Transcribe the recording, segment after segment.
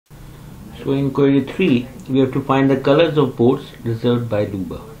So in query 3, we have to find the colors of boards reserved by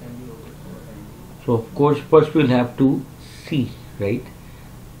Luba. So of course first we'll have to see, right,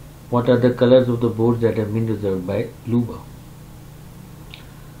 what are the colors of the boards that have been reserved by Luba.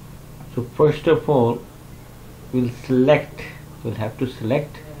 So first of all we'll have to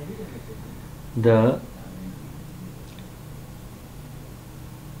select the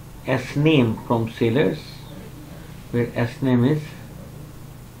S name from sailors, where S name is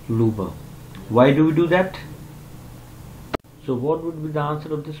Luba. Why do we do that? So what would be the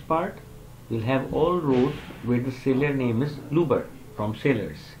answer of this part? We'll have all rows where the sailor name is Luba from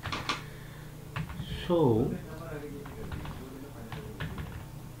sailors. So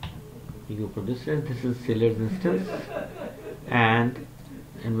we go for this is sailor's instance, and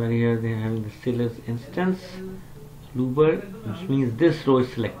when here they are having the sailor's instance Luba, which means this row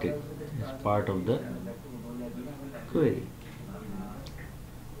is selected as part of the query,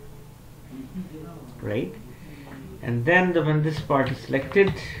 right? And then when this part is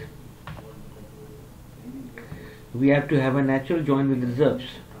selected, we have to have a natural join with reserves.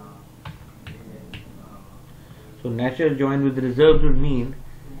 So natural join with reserves would mean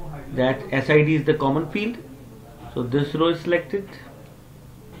that SID is the common field. So this row is selected.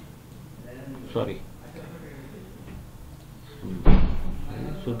 Sorry.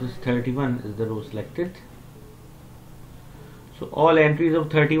 So this 31 is the row selected. So all entries of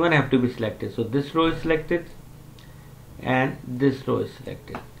 31 have to be selected. So this row is selected and this row is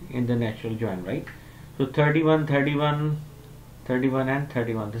selected in the natural join, right? So 31, 31, 31 and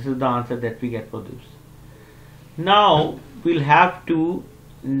 31. This is the answer that we get for this. Now we'll have to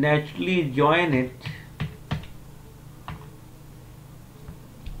naturally join it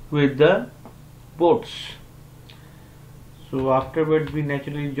with the boards. So afterwards we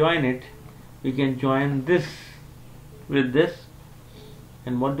naturally join it. We can join this with this,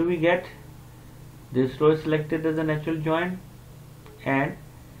 and what do we get? This row is selected as a natural join and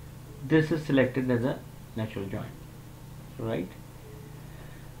this is selected as a natural join, right?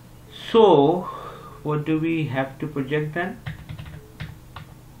 So what do we have to project then?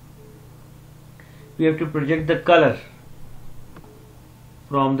 We have to project the color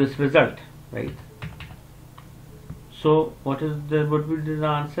from this result, right? So what would be the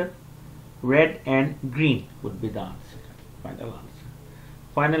answer? Red and green would be the answer, final answer.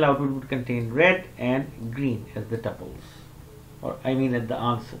 Final output would contain red and green as the tuples, or I mean as the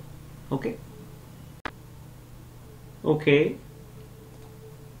answer. Okay.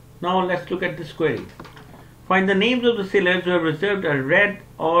 Now let's look at this query. Find the names of the sailors who have reserved a red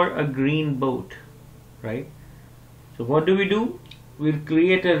or a green boat, right? So what do? We'll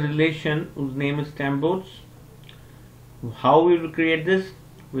create a relation whose name is stem boats. How we will create this?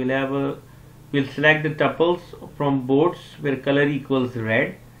 We'll select the tuples from boards where color equals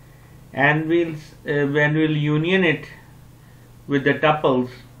red, and when we'll union it with the tuples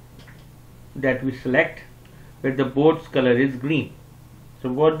that we select where the board's color is green. So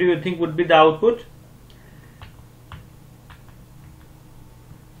what do you think would be the output?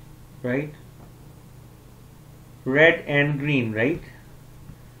 Right? Red and green, right?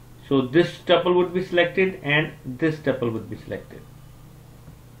 So this tuple would be selected and this tuple would be selected.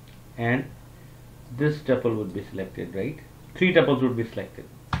 And this tuple would be selected, right? 3 tuples would be selected.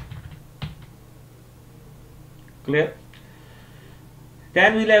 Clear?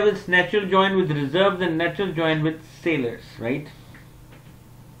 Then we'll have its natural join with reserves and natural join with sailors, right?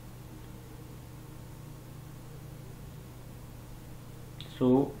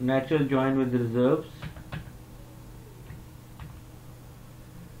 So natural join with reserves,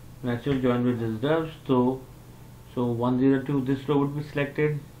 natural join with reserves. So 102, this row would be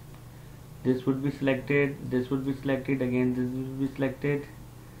selected, this would be selected, this would be selected, again this would be selected,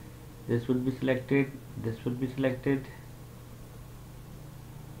 this would be selected, this would be selected,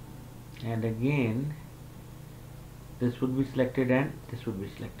 and again this would be selected and this would be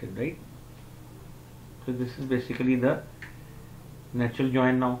selected, right? So this is basically the natural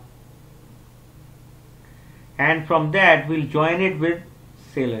join now, and from that we'll join it with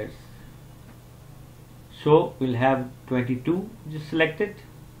sailors. So we'll have 22 just selected,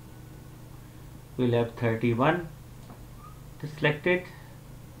 we'll have 31 just selected,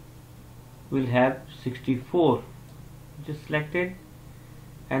 we'll have 64 just selected,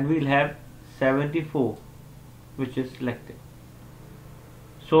 and we'll have 74 which is selected.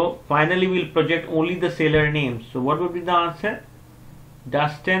 So finally we'll project only the sailor names. So what would be the answer?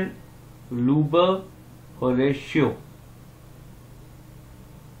 Dustin, Luba, Horatio,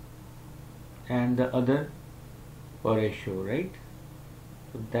 and the other Horatio, right?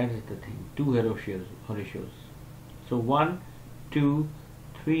 So that is the thing, 2 Horatios. So 1, 2,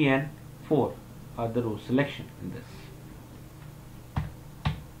 3 and 4 are the row selection in this.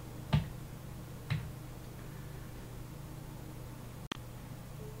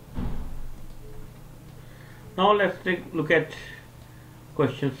 Now let's take a look at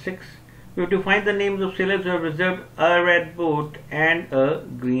question 6. We have to find the names of sailors who have reserved a red boat and a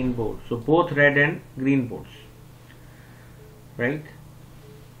green boat. So both red and green boats, right?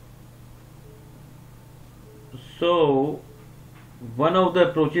 So one of the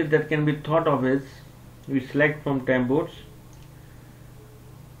approaches that can be thought of is we select from 10 boats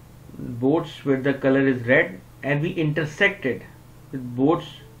where the color is red, and we intersect it with boats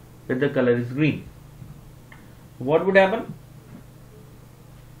where the color is green. What would happen?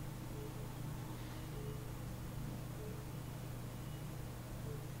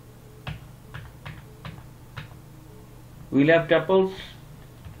 We'll have tuples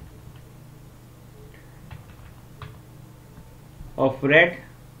of red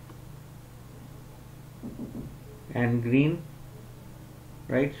and green,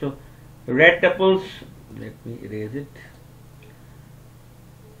 right? So red tuples, let me erase it.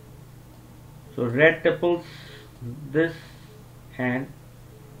 So red tuples, this and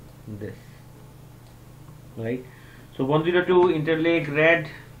this, right? So 102 interlake red,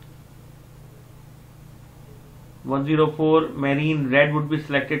 104 marine red would be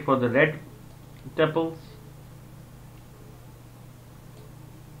selected for the red tuples,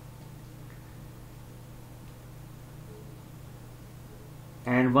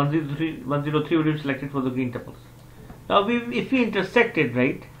 and 103 would be selected for the green tuples. Now if we intersected,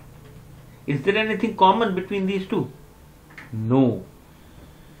 right, is there anything common between these two? No.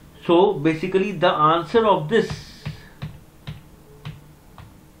 So basically the answer of this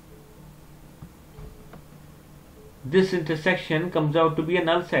intersection comes out to be a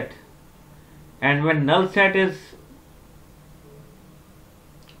null set, and when null set is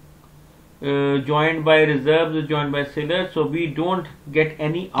joined by reserves or joined by sailors, so we don't get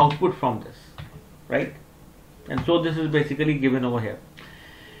any output from this, right? And so this is basically given over here.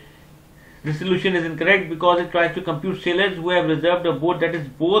 This solution is incorrect because it tries to compute sailors who have reserved a boat that is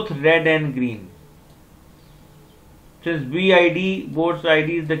both red and green. Since BID, boat's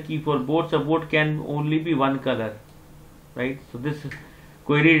ID is the key for boats, a boat can only be one color, right? So this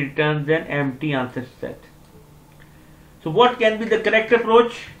query returns an empty answer set. So what can be the correct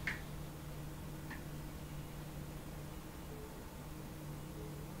approach?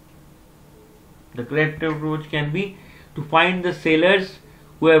 The correct approach can be to find the sailors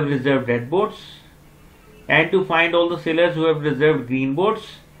who have reserved red boats and to find all the sailors who have reserved green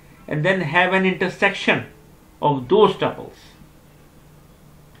boats, and then have an intersection of those tuples.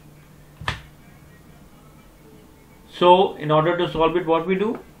 So in order to solve it, what we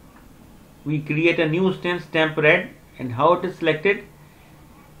do? We create a new instance temp red, and how it is selected?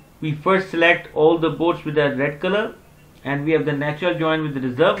 We first select all the boats with a red color, and we have the natural join with the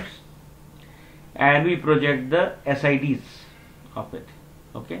reserves, and we project the SIDs of it.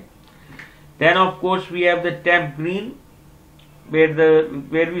 Okay. Then of course we have the temp green,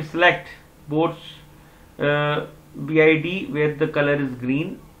 where we select boats BID where the color is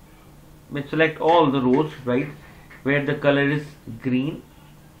green. We select all the rows, right, where the color is green,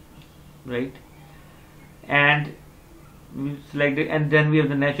 right, and we select it, and then we have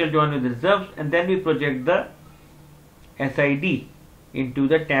the natural join with the reserves, and then we project the SID into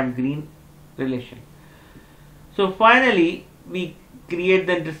the temp green relation. So finally we create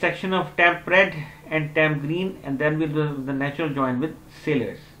the intersection of temp red and temp green, and then we'll do the natural join with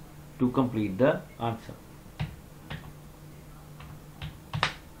sailors to complete the answer.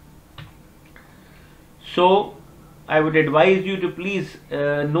 So I would advise you to please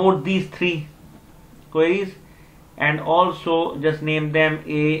note these three queries, and also just name them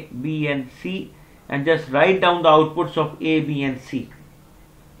A, B and C, and just write down the outputs of A, B and C.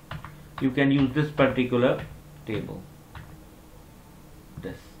 You can use this particular table.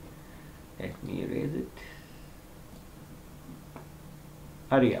 This. Let me erase it.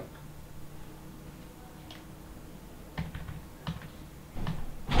 Hurry up.